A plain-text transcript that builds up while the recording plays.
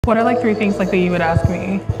What are like 3 things like that you would ask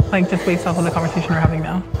me, like just based off of the conversation we're having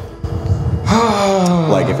now?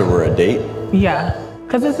 Like if it were a date? Yeah,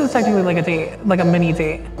 because this is technically like a date, like a mini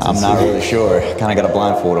date. I'm not really sure. Kind of got a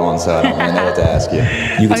blindfold on, so I don't really know what to ask you.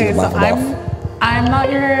 You can take a blindfold off. I'm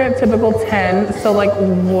not your typical 10, so like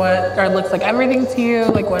what looks like everything to you?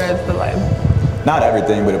 Like what is the vibe? Not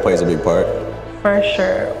everything, but it plays a big part. For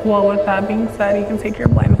sure. Well, with that being said, you can take your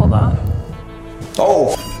blindfold off.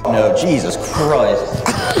 Oh, no, Jesus Christ.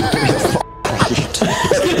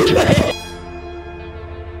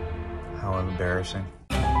 How embarrassing.